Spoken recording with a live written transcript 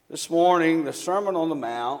This morning, the Sermon on the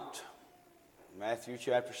Mount, Matthew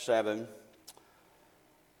chapter 7,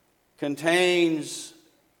 contains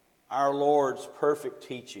our Lord's perfect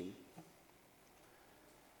teaching.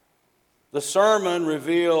 The sermon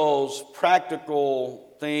reveals practical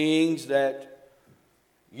things that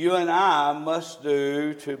you and I must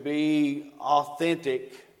do to be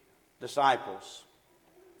authentic disciples.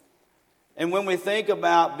 And when we think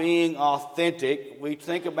about being authentic, we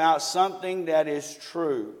think about something that is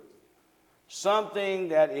true, something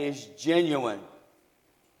that is genuine.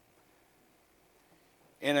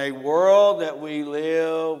 In a world that we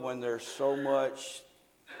live when there's so much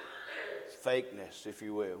fakeness, if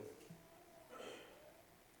you will,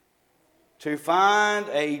 to find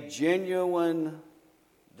a genuine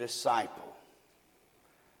disciple,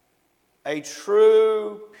 a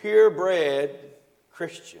true, purebred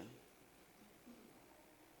Christian.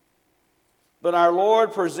 But our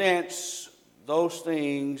Lord presents those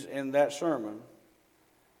things in that sermon.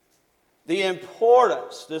 The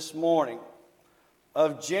importance this morning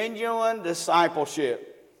of genuine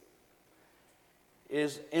discipleship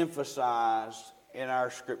is emphasized in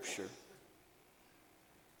our scripture.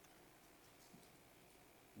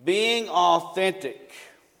 Being authentic,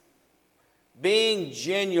 being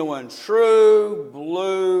genuine, true,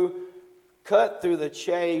 blue, cut through the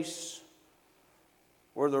chase,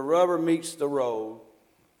 where the rubber meets the road,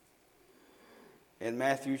 in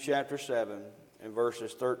Matthew chapter 7 and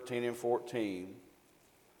verses 13 and 14.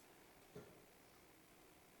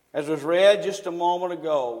 As was read just a moment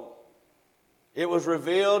ago, it was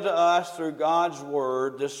revealed to us through God's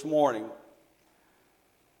Word this morning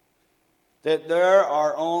that there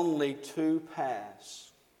are only two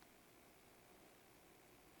paths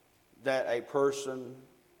that a person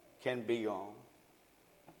can be on.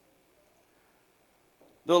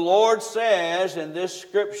 The Lord says in this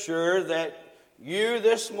scripture that you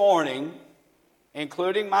this morning,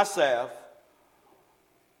 including myself,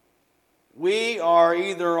 we are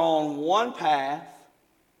either on one path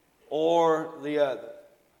or the other.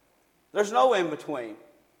 There's no in between.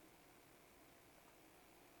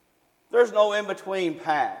 There's no in between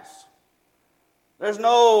paths. There's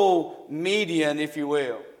no median, if you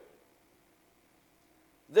will.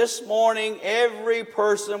 This morning, every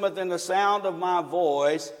person within the sound of my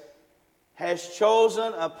voice has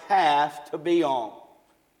chosen a path to be on,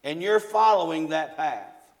 and you're following that path.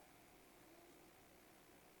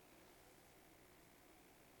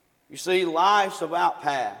 You see, life's about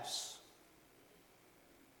paths,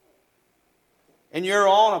 and you're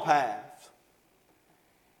on a path.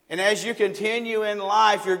 And as you continue in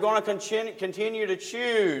life, you're going to continue to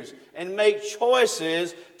choose and make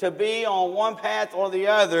choices to be on one path or the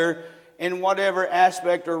other in whatever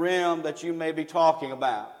aspect or realm that you may be talking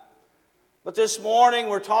about. But this morning,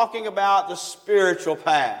 we're talking about the spiritual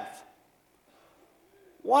path.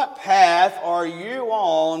 What path are you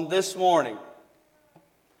on this morning?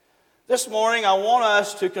 This morning, I want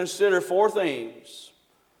us to consider four things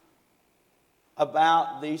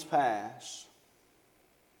about these paths.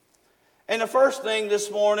 And the first thing this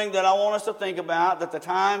morning that I want us to think about, at the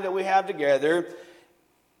time that we have together,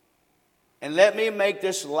 and let me make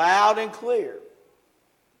this loud and clear.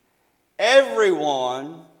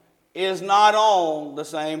 Everyone is not on the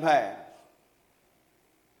same path.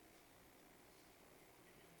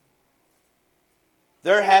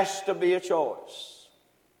 There has to be a choice.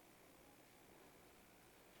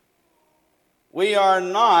 We are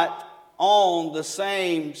not on the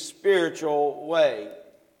same spiritual way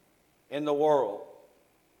in the world.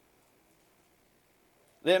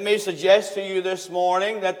 Let me suggest to you this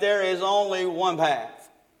morning that there is only one path.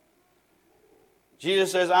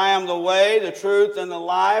 Jesus says, I am the way, the truth, and the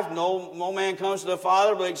life. No man comes to the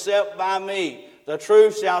Father but except by me. The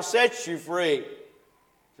truth shall set you free.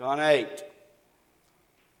 John 8.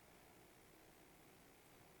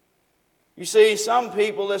 You see, some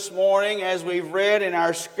people this morning, as we've read in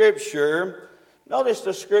our scripture, notice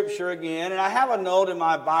the scripture again, and I have a note in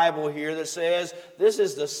my Bible here that says this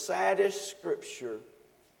is the saddest scripture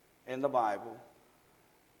in the Bible.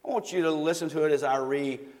 I want you to listen to it as I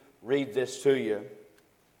read this to you.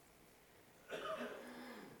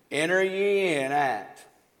 Enter ye in at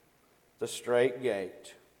the strait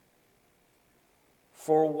gate,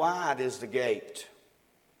 for wide is the gate,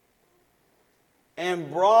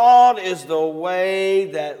 and broad is the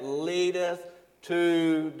way that leadeth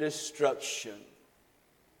to destruction.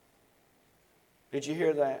 Did you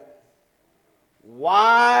hear that?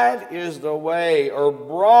 Wide is the way, or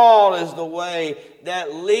broad is the way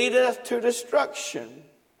that leadeth to destruction.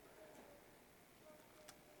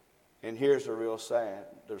 And here's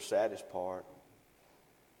the saddest part.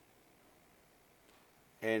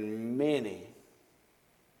 and many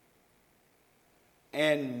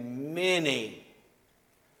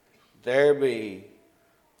there be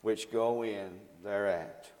which go in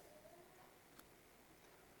thereat.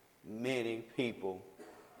 Many people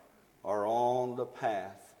are on the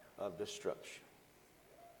path of destruction.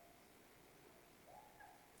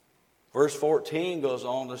 Verse 14 goes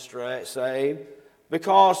on to say,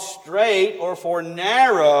 because straight or for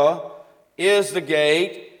narrow is the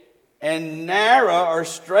gate, and narrow or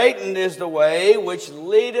straitened is the way which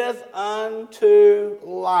leadeth unto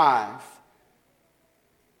life.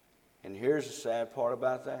 And here's the sad part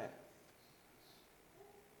about that.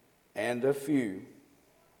 And a few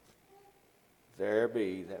there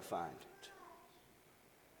be that find it.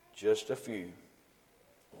 Just a few.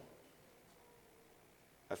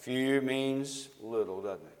 A few means little,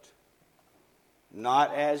 doesn't it?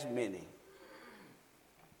 Not as many.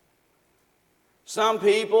 Some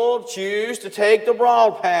people choose to take the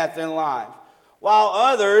broad path in life, while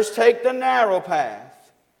others take the narrow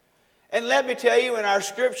path. And let me tell you in our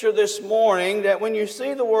scripture this morning that when you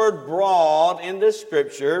see the word broad in this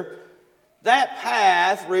scripture, that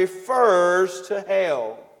path refers to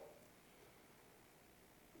hell.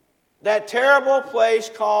 That terrible place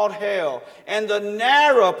called hell. And the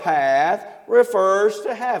narrow path refers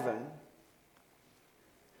to heaven.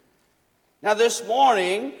 Now this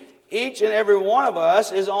morning, each and every one of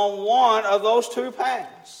us is on one of those two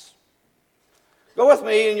paths. Go with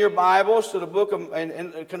me in your Bibles to the book of,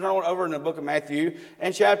 and turn over in the book of Matthew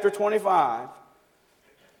and chapter 25.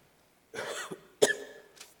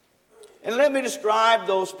 And let me describe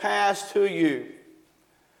those paths to you.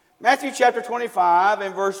 Matthew chapter 25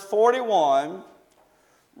 and verse 41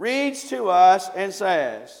 reads to us and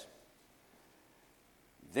says,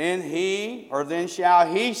 then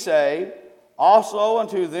shall he say, also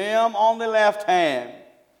unto them on the left hand.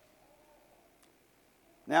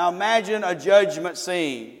 Now imagine a judgment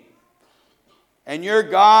scene. And your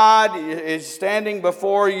God is standing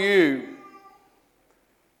before you.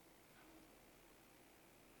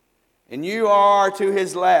 And you are to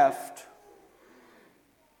his left.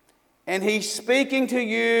 And he's speaking to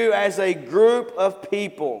you as a group of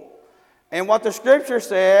people. And what the scripture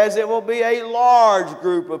says, it will be a large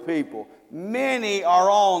group of people. Many are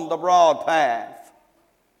on the broad path.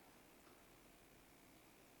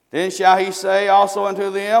 Then shall he say also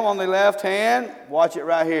unto them on the left hand, watch it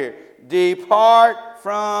right here, depart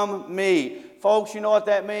from me. Folks, you know what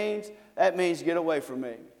that means? That means get away from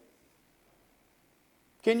me.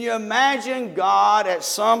 Can you imagine God at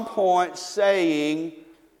some point saying,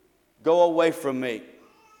 go away from me?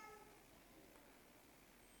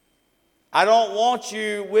 I don't want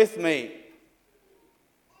you with me.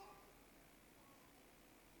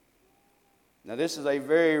 Now this is a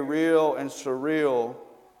very real and surreal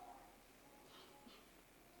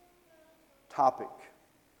topic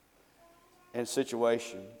and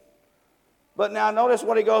situation. But now notice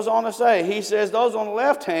what he goes on to say. He says, those on the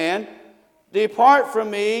left hand, depart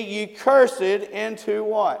from me, ye cursed, into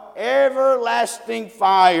what? Everlasting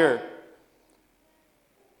fire.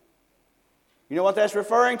 You know what that's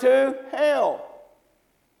referring to? Hell.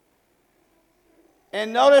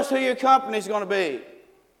 And notice who your company is going to be.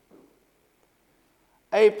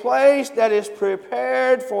 A place that is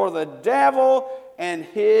prepared for the devil and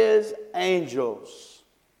his angels.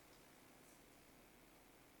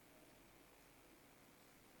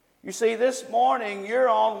 You see, this morning you're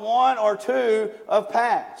on one or two of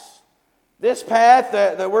paths. This path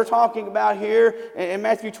that we're talking about here in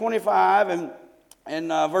Matthew 25 and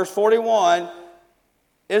verse 41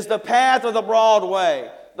 is the path of the broad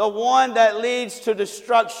way, the one that leads to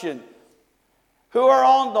destruction. Who are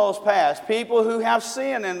on those paths? People who have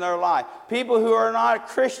sin in their life. People who are not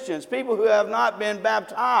Christians. People who have not been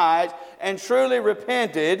baptized and truly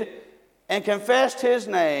repented and confessed his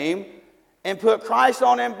name and put Christ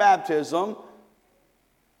on in baptism.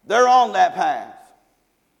 They're on that path.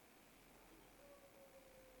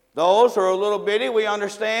 Those who are a little bitty, we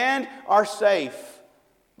understand, are safe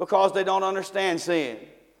because they don't understand sin.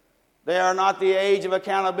 They are not the age of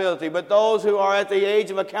accountability. But those who are at the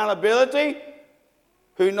age of accountability,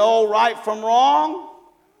 who know right from wrong,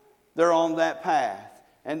 they're on that path.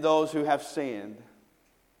 And those who have sinned.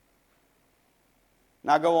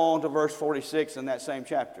 Now go on to verse 46 in that same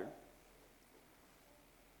chapter.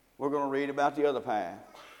 We're going to read about the other path.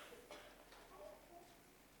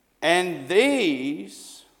 And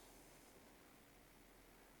these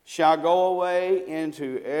shall go away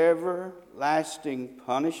into everlasting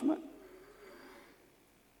punishment.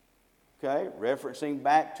 Okay, referencing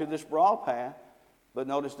back to this broad path. But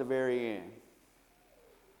notice the very end.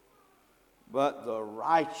 But the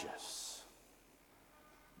righteous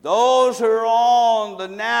those who are on the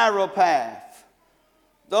narrow path,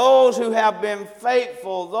 those who have been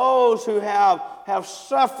faithful, those who have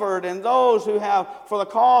suffered, and those who have, for the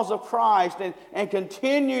cause of Christ, and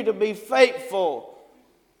continue to be faithful,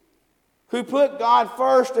 who put God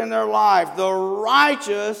first in their life, the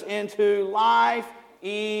righteous into life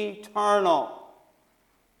eternal,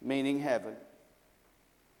 meaning heaven.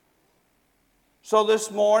 So this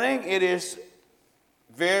morning, it is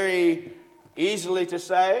very easily to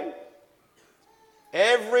say,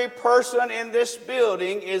 every person in this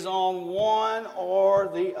building is on one or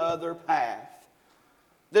the other path.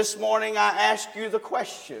 This morning I ask you the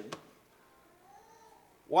question,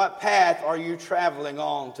 what path are you traveling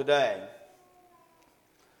on today?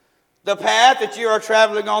 The path that you are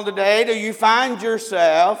traveling on today, do you find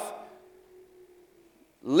yourself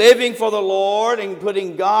living for the Lord and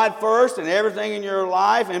putting God first in everything in your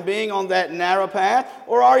life and being on that narrow path?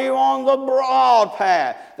 Or are you on the broad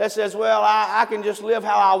path that says, well, I can just live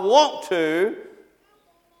how I want to.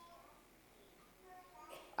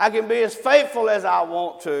 I can be as faithful as I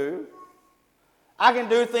want to. I can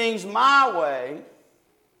do things my way.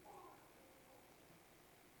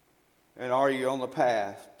 And are you on the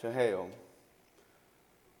path to hell?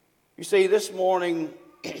 You see, this morning,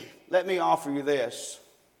 let me offer you this.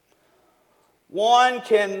 One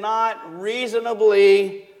cannot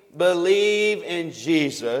reasonably believe in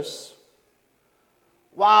Jesus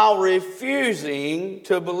while refusing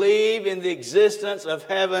to believe in the existence of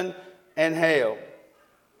heaven and hell.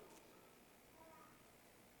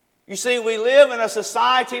 You see, we live in a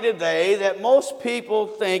society today that most people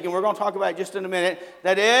think, and we're going to talk about it just in a minute,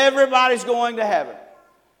 that everybody's going to heaven.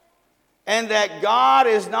 And that God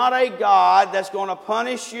is not a God that's going to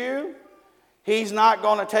punish you. He's not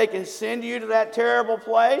going to take and send you to that terrible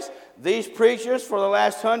place. These preachers for the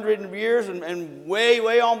last 100 years and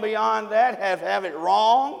way on beyond that have it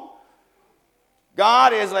wrong.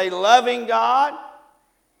 God is a loving God.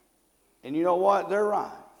 And you know what? They're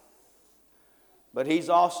right. But He's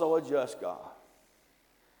also a just God.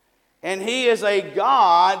 And He is a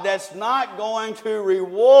God that's not going to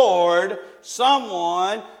reward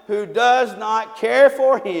someone who does not care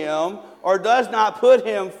for Him or does not put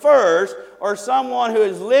Him first, or someone who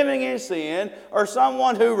is living in sin, or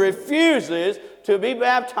someone who refuses to be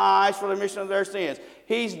baptized for the remission of their sins.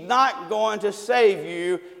 He's not going to save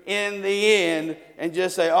you in the end and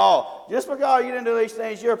just say, oh, just because you didn't do these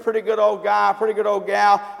things, you're a pretty good old guy, pretty good old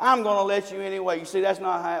gal, I'm going to let you anyway. You see, that's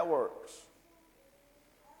not how it works.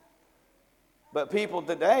 But people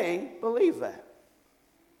today believe that.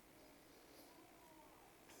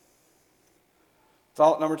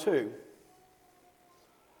 Thought number 2.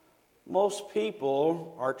 Most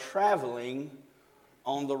people are traveling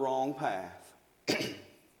on the wrong path.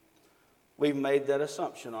 We've made that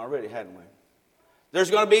assumption already, hadn't we? There's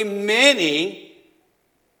going to be many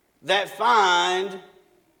that find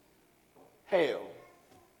hell.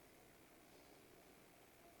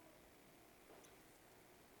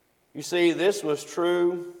 You see, this was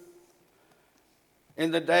true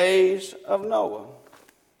in the days of Noah.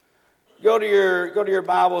 Go to your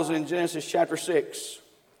Bibles in Genesis chapter 6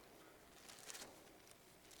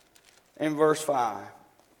 and verse 5.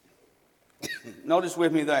 Notice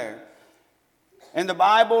with me there. And the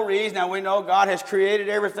Bible reads, now we know God has created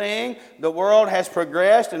everything. The world has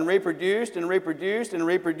progressed and reproduced and reproduced and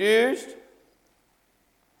reproduced.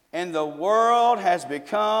 And the world has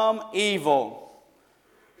become evil.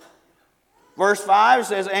 Verse 5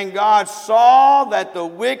 says, and God saw that the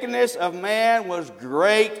wickedness of man was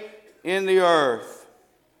great in the earth,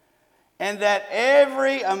 and that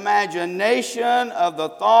every imagination of the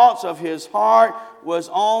thoughts of his heart was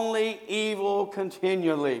only evil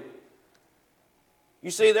continually. You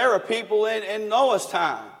see, there were people in Noah's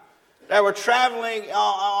time that were traveling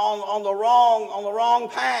on the wrong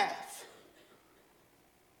path,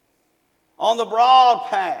 on the broad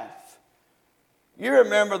path. You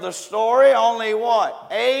remember the story, only what?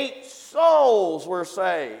 8 souls were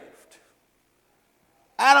saved.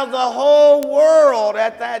 Out of the whole world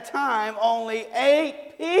at that time, only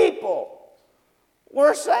 8 people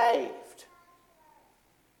were saved.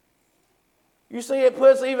 You see, it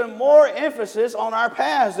puts even more emphasis on our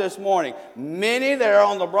paths this morning. Many that are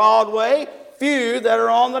on the broad way, few that are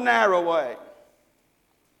on the narrow way.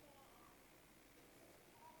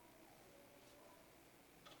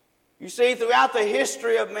 You see, throughout the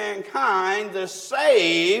history of mankind, the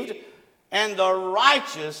saved and the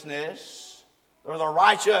righteousness, or the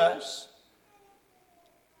righteous,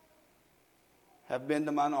 have been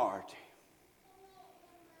the minority.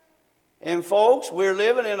 And folks, we're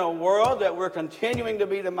living in a world that we're continuing to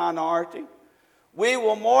be the minority. we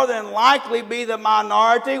will more than likely be the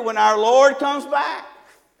minority when our Lord comes back.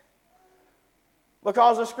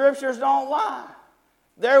 Because the Scriptures don't lie.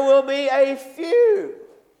 There will be a few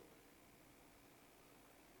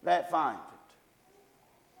that find it.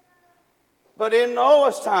 But in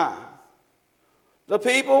Noah's time, the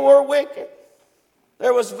people were wicked.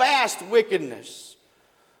 There was vast wickedness.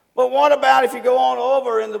 But what about if you go on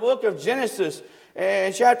over in the book of Genesis,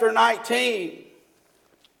 in chapter 19,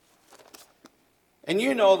 and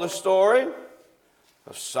you know the story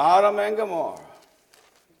of Sodom and Gomorrah,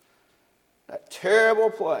 that terrible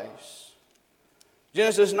place.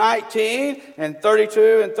 Genesis 19 and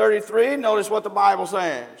 32 and 33, notice what the Bible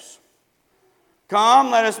says.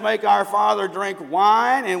 Come, let us make our father drink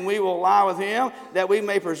wine, and we will lie with him, that we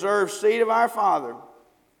may preserve seed of our father.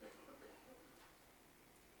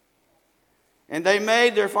 And they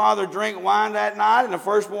made their father drink wine that night, and the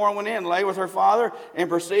firstborn went in and lay with her father and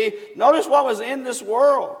perceived. Notice what was in this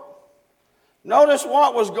world. Notice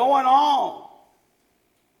what was going on.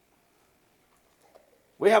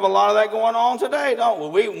 We have a lot of that going on today,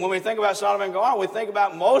 don't we? When we think about Sodom and Gomorrah, we think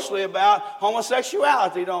about mostly about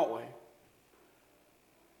homosexuality, don't we?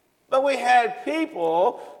 But we had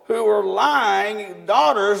people who were lying,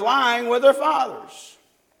 daughters lying with their fathers.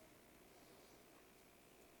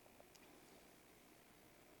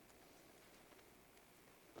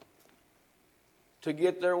 To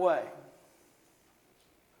get their way.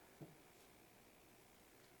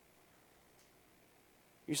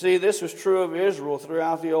 You see, this was true of Israel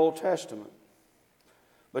throughout the Old Testament.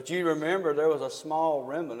 But you remember there was a small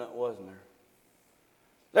remnant, wasn't there?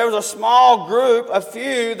 There was a small group, a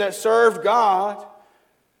few that served God.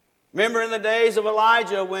 Remember in the days of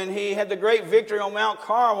Elijah when he had the great victory on Mount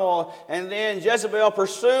Carmel, and then Jezebel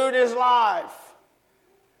pursued his life.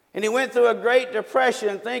 And he went through a great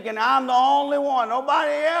depression thinking, I'm the only one.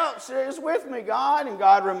 Nobody else is with me, God. And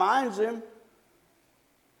God reminds him,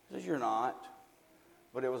 he says, you're not.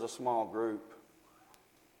 But it was a small group.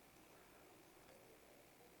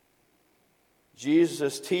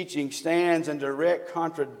 Jesus' teaching stands in direct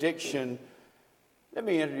contradiction. Let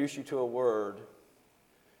me introduce you to a word.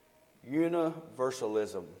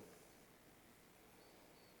 Universalism.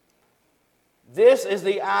 This is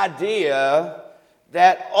the idea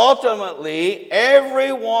that ultimately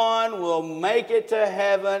everyone will make it to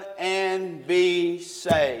heaven and be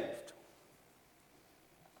saved.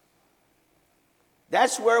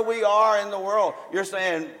 That's where we are in the world. You're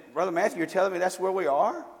saying, Brother Matthew, you're telling me that's where we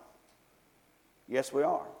are? Yes, we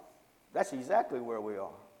are. That's exactly where we are.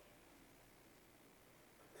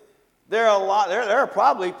 There are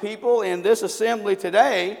probably people in this assembly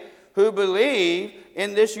today who believe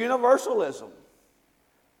in this universalism.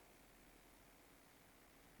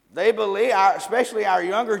 They believe, especially our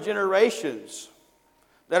younger generations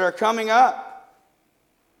that are coming up.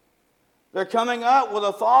 They're coming up with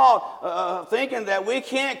a thought, thinking that we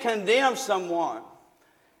can't condemn someone.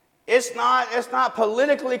 It's not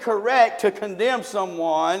politically correct to condemn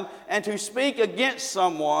someone and to speak against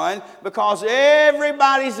someone because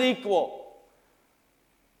everybody's equal.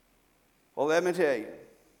 Well, let me tell you.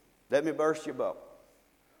 Let me burst your bubble.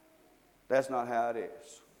 That's not how it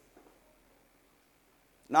is.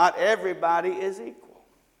 Not everybody is equal.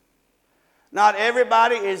 Not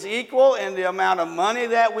everybody is equal in the amount of money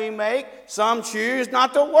that we make. Some choose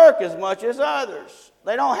not to work as much as others.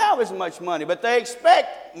 They don't have as much money, but they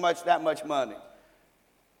expect that much money.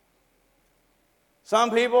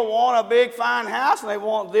 Some people want a big fine house and they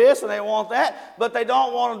want this and they want that, but they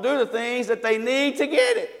don't want to do the things that they need to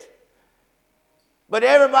get it. But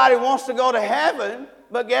everybody wants to go to heaven,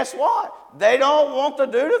 but guess what? They don't want to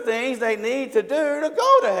do the things they need to do to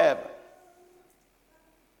go to heaven.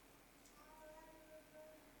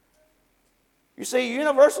 You see,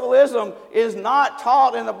 universalism is not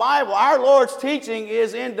taught in the Bible. Our Lord's teaching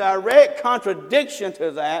is in direct contradiction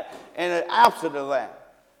to that and the opposite of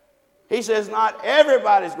that. He says not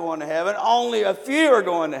everybody's going to heaven, only a few are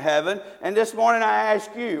going to heaven. And this morning I ask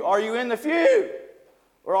you, are you in the few?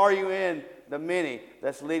 Or are you in the many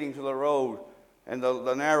that's leading to the road and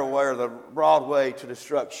the narrow way or the broad way to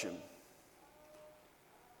destruction?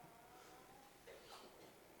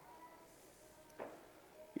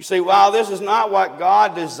 You see, while this is not what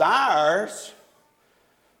God desires,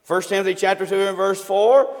 1 Timothy chapter 2 and verse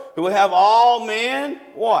 4, who will have all men,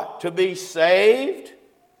 what? To be saved?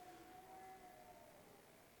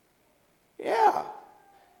 Yeah.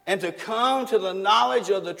 And to come to the knowledge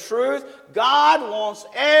of the truth. God wants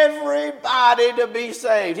everybody to be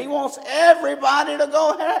saved. He wants everybody to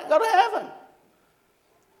go to heaven.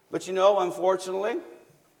 But you know, unfortunately,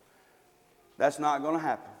 that's not going to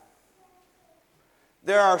happen.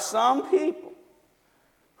 There are some people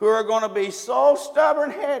who are going to be so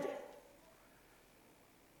stubborn-headed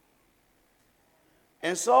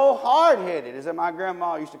and so hard-headed, as my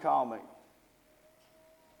grandma used to call me,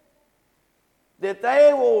 that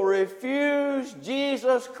they will refuse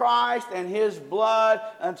Jesus Christ and His blood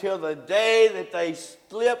until the day that they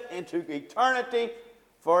slip into eternity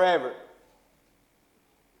forever.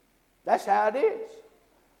 That's how it is.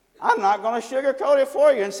 I'm not going to sugarcoat it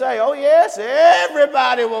for you and say, oh yes,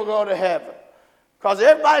 everybody will go to heaven. Because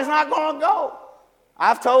everybody's not going to go.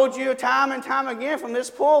 I've told you time and time again from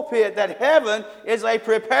this pulpit that heaven is a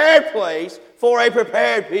prepared place for a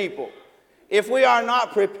prepared people. If we are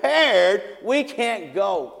not prepared, we can't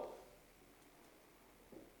go.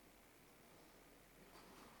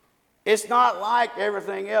 It's not like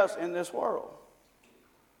everything else in this world.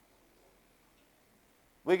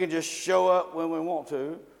 We can just show up when we want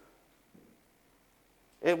to.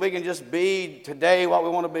 And we can just be today what we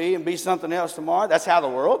want to be and be something else tomorrow. That's how the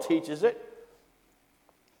world teaches it.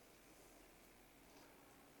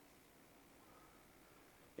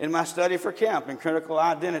 In my study for camp in critical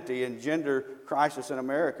identity and gender crisis in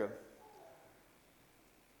America,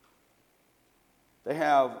 they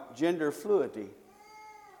have gender fluidity.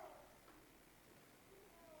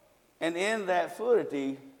 And in that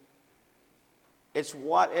fluidity, it's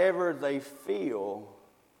whatever they feel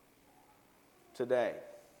today.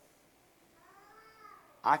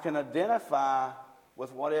 I can identify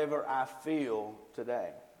with whatever I feel today.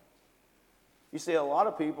 You see, a lot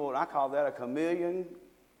of people, and I call that a chameleon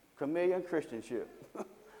Christianship.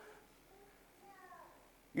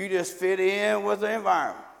 You just fit in with the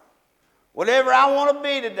environment. Whatever I want to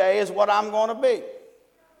be today is what I'm going to be.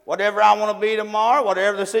 Whatever I want to be tomorrow,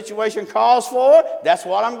 whatever the situation calls for, that's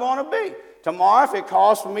what I'm going to be. Tomorrow, if it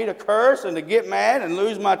calls for me to curse and to get mad and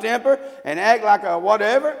lose my temper and act like a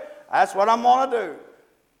whatever, that's what I'm going to do.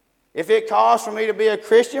 If it calls for me to be a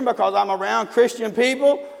Christian because I'm around Christian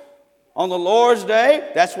people on the Lord's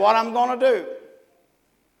Day, that's what I'm going to do.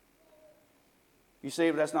 You see,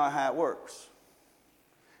 but that's not how it works.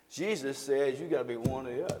 Jesus says you got to be one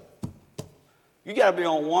or the other. You got to be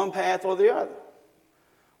on one path or the other.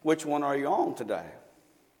 Which one are you on today?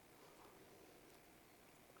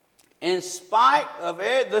 In spite of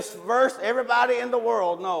this verse, everybody in the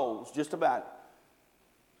world knows just about it.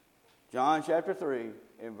 John chapter 3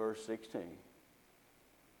 and verse 16.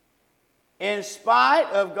 In spite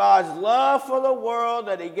of God's love for the world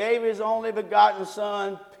that He gave His only begotten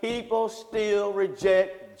Son, people still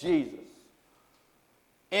reject Jesus.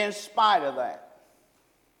 In spite of that.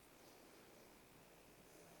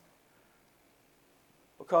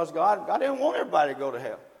 Because God didn't want everybody to go to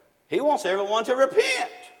hell. He wants everyone to repent.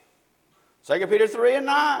 2 Peter 3 and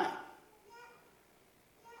 9.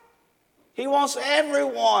 He wants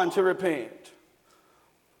everyone to repent.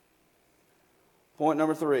 Point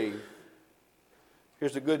number 3.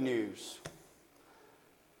 Here's the good news.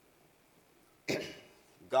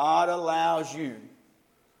 God allows you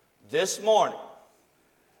this morning,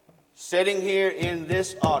 sitting here in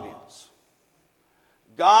this audience,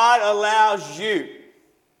 God allows you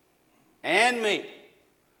and me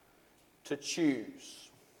to choose.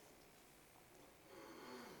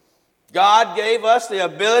 God gave us the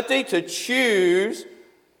ability to choose,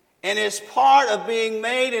 and it's part of being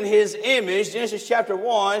made in His image. Genesis chapter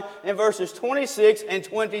 1 and verses 26 and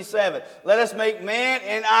 27. Let us make man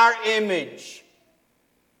in our image.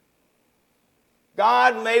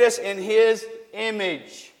 God made us in His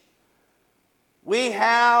image. We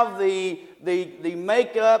have the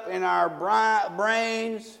makeup in our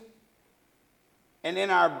brains and in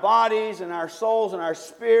our bodies and our souls and our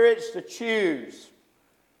spirits to choose.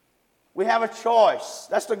 We have a choice.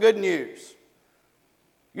 That's the good news.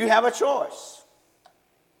 You have a choice.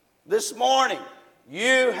 This morning,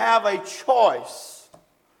 you have a choice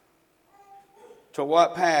to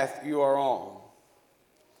what path you are on.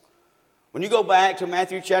 When you go back to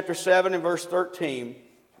Matthew chapter 7 and verse 13,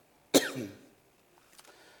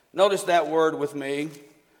 notice that word with me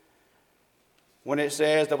when it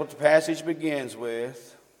says that what the passage begins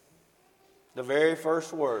with, the very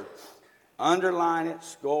first word. Underline it,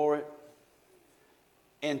 score it,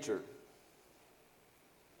 enter.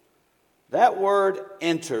 That word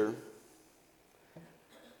enter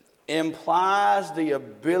implies the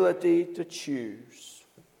ability to choose.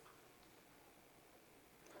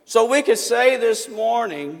 So we could say this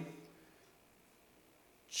morning,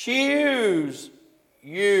 choose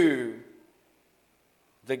you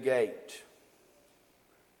the gate.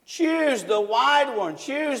 Choose the wide one.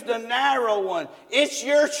 Choose the narrow one. It's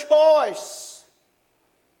your choice.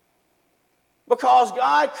 Because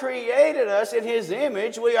God created us in His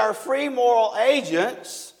image, we are free moral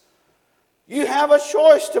agents. You have a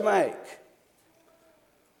choice to make.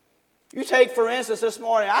 You take, for instance, this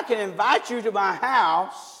morning, I can invite you to my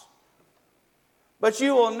house, but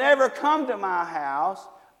you will never come to my house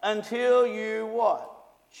until you what?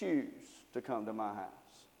 Choose to come to my house.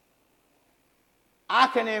 I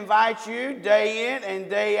can invite you day in and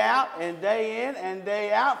day out and day in and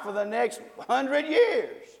day out for the next 100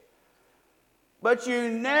 years. But you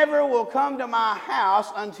never will come to my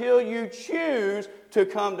house until you choose to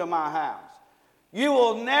come to my house. You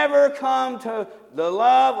will never come to the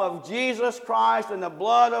love of Jesus Christ and the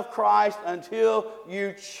blood of Christ until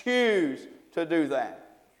you choose to do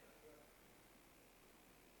that.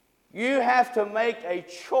 You have to make a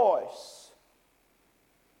choice.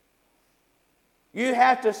 You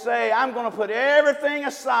have to say, I'm going to put everything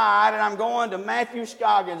aside and I'm going to Matthew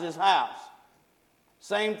Scoggins' house.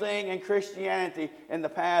 Same thing in Christianity in the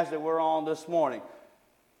path that we're on this morning.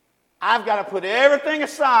 I've got to put everything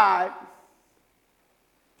aside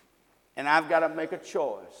and I've got to make a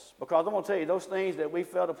choice. Because I'm going to tell you, those things that we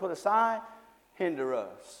fail to put aside hinder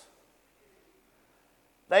us.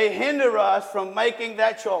 They hinder us from making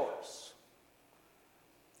that choice.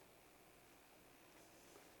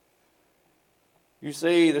 You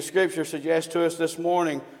see, the scripture suggests to us this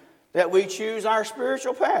morning that we choose our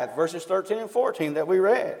spiritual path, verses 13 and 14 that we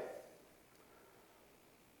read.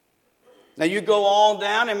 Now you go on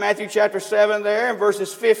down in Matthew chapter 7 there, in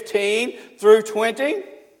verses 15 through 20.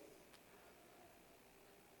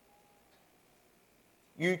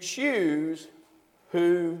 You choose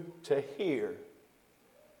who to hear.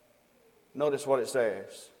 Notice what it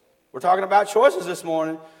says. We're talking about choices this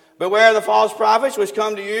morning. Beware of the false prophets which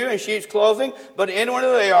come to you in sheep's clothing, but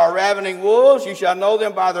inwardly they are ravening wolves. You shall know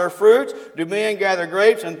them by their fruits. Do men gather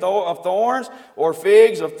grapes of thorns, or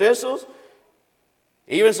figs of thistles?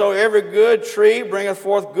 Even so, every good tree bringeth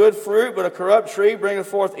forth good fruit, but a corrupt tree bringeth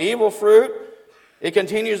forth evil fruit. It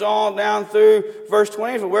continues on down through verse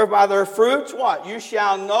 20. For whereby their fruits, what? You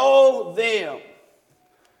shall know them.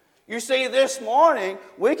 You see, this morning,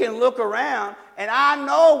 we can look around, and I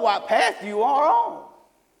know what path you are on.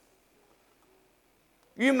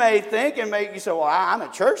 You may think and you say, well, I'm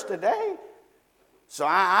at church today, so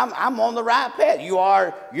I'm on the right path.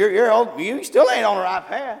 You still ain't on the right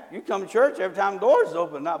path. You come to church every time the doors is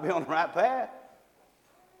open, not be on the right path.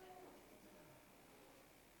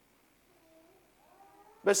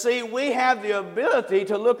 But see, we have the ability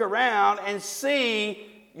to look around and see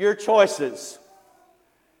your choices.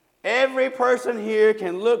 Every person here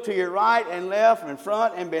can look to your right and left and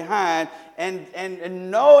front and behind,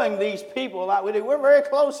 and knowing these people like we do, we're very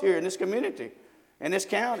close here in this community, in this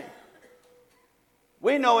county.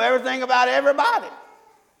 We know everything about everybody.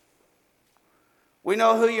 We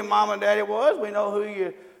know who your mom and daddy was. We know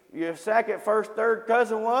who your second, first, third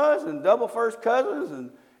cousin was, and double first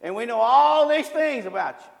cousins, and we know all these things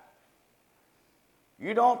about you.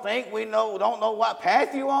 You don't think we don't know what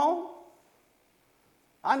path you're on?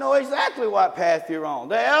 I know exactly what path you're on.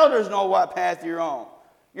 The elders know what path you're on.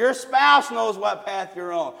 Your spouse knows what path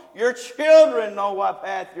you're on. Your children know what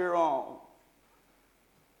path you're on.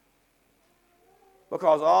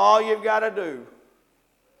 Because all you've got to do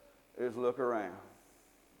is look around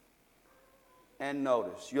and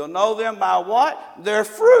notice. You'll know them by what? Their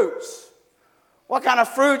fruits. What kind of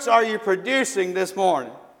fruits are you producing this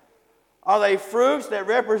morning? Are they fruits that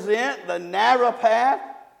represent the narrow path,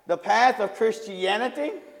 the path of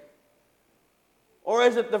Christianity? Or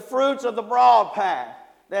is it the fruits of the broad path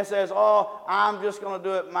that says, oh, I'm just going to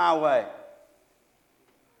do it my way?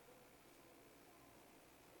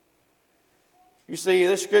 You see,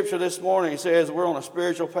 this scripture this morning says we're on a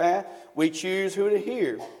spiritual path. We choose who to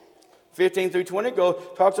hear. 15 through 20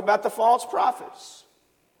 talks about the false prophets.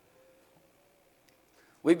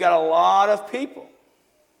 We've got a lot of people,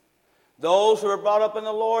 those who are brought up in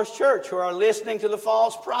the Lord's church, who are listening to the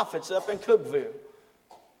false prophets up in Cookeville.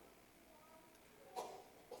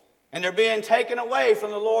 And they're being taken away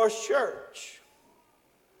from the Lord's church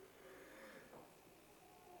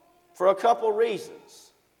for a couple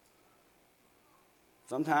reasons.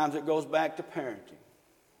 Sometimes it goes back to parenting.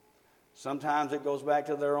 Sometimes it goes back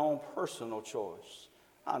to their own personal choice.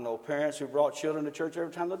 I know parents who brought children to church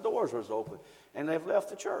every time the doors was open, and they've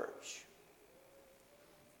left the church.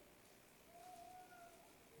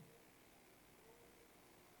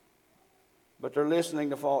 But they're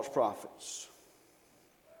listening to false prophets.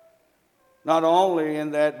 Not only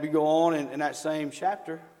in that, we go on in that same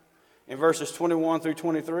chapter, in verses 21 through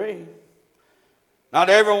 23. Not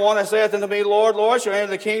everyone that saith unto me, Lord, Lord, shall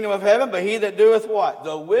enter the kingdom of heaven, but he that doeth what?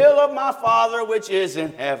 The will of my Father which is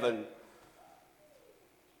in heaven.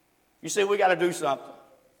 You see, we got to do something.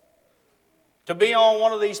 To be on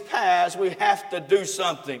one of these paths, we have to do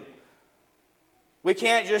something. We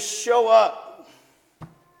can't just show up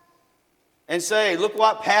and say, look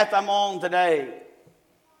what path I'm on today.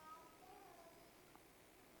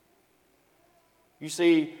 You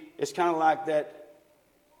see, it's kind of like that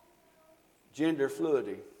gender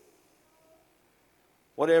fluidity.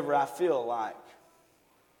 Whatever I feel like.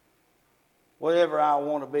 Whatever I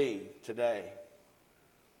want to be today.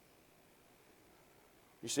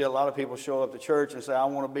 You see, a lot of people show up to church and say, I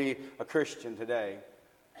want to be a Christian today.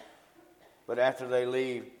 But after they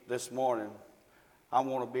leave this morning, I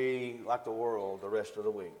want to be like the world the rest of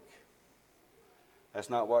the week. That's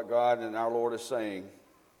not what God and our Lord is saying.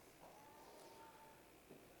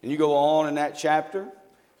 And you go on in that chapter,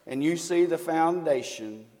 and you see the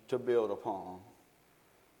foundation to build upon.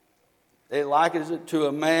 It likens it to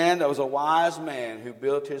a man that was a wise man who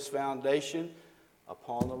built his foundation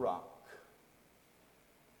upon the rock.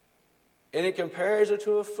 And it compares it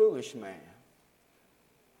to a foolish man.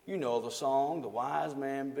 You know the song, the wise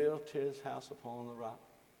man built his house upon the rock.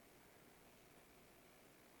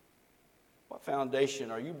 What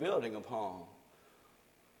foundation are you building upon?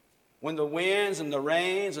 When the winds and the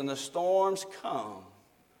rains and the storms come,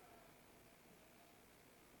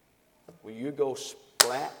 will you go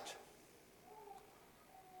splat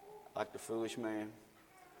like the foolish man?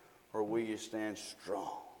 Or will you stand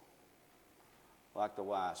strong like the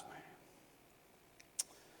wise man?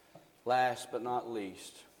 Last but not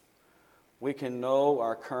least, we can know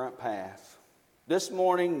our current path. This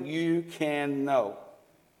morning, you can know.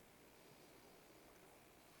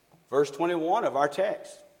 Verse 21 of our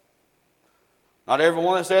text. Not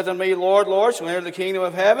everyone that saith unto me, Lord, Lord, shall enter the kingdom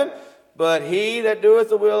of heaven, but he that doeth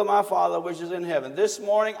the will of my Father which is in heaven. This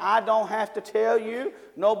morning, I don't have to tell you.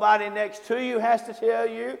 Nobody next to you has to tell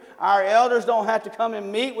you. Our elders don't have to come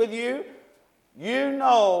and meet with you. You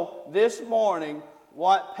know this morning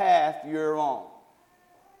what path you're on.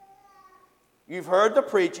 You've heard the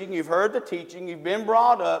preaching, you've heard the teaching, you've been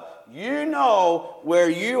brought up. You know where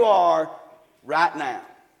you are right now.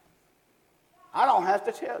 I don't have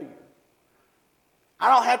to tell you.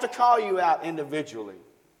 I don't have to call you out individually.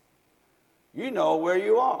 You know where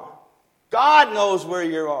you are. God knows where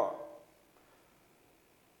you are.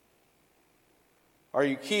 Are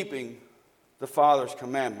you keeping the Father's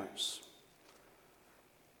commandments?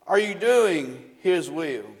 Are you doing His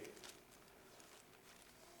will?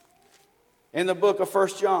 In the book of 1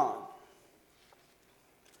 John,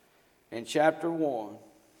 in chapter 1, or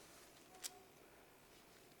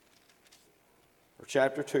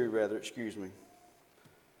chapter 2 rather,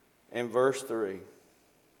 in verse 3.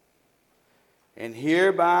 And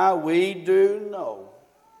hereby we do know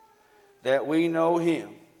that we know Him,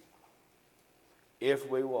 if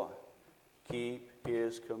we what? Keep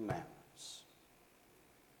His commandments.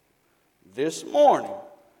 This morning,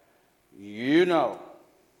 you know.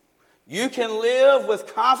 You can live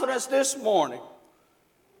with confidence this morning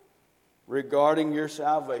regarding your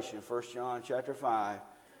salvation. 1 John chapter 5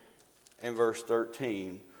 and verse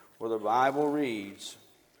 13, where the Bible reads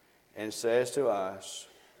and says to us,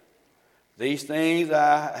 these things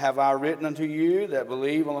have I written unto you that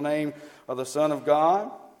believe on the name of the Son of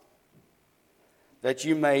God, that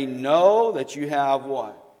you may know that you have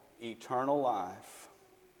what? Eternal life.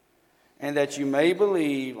 And that you may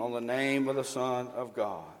believe on the name of the Son of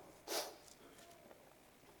God.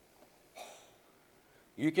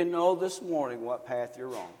 You can know this morning what path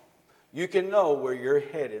you're on. You can know where you're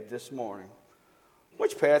headed this morning.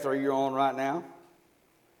 Which path are you on right now?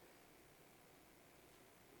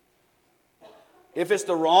 If it's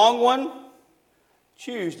the wrong one,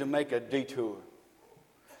 choose to make a detour.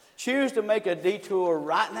 Choose to make a detour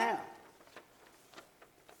right now.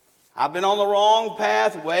 I've been on the wrong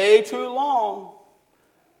path way too long.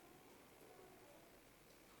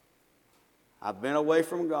 I've been away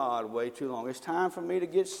from God way too long. It's time for me to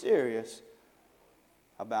get serious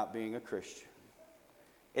about being a Christian.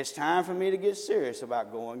 It's time for me to get serious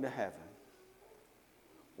about going to heaven.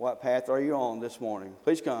 What path are you on this morning?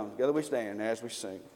 Please come. Together we stand as we sing.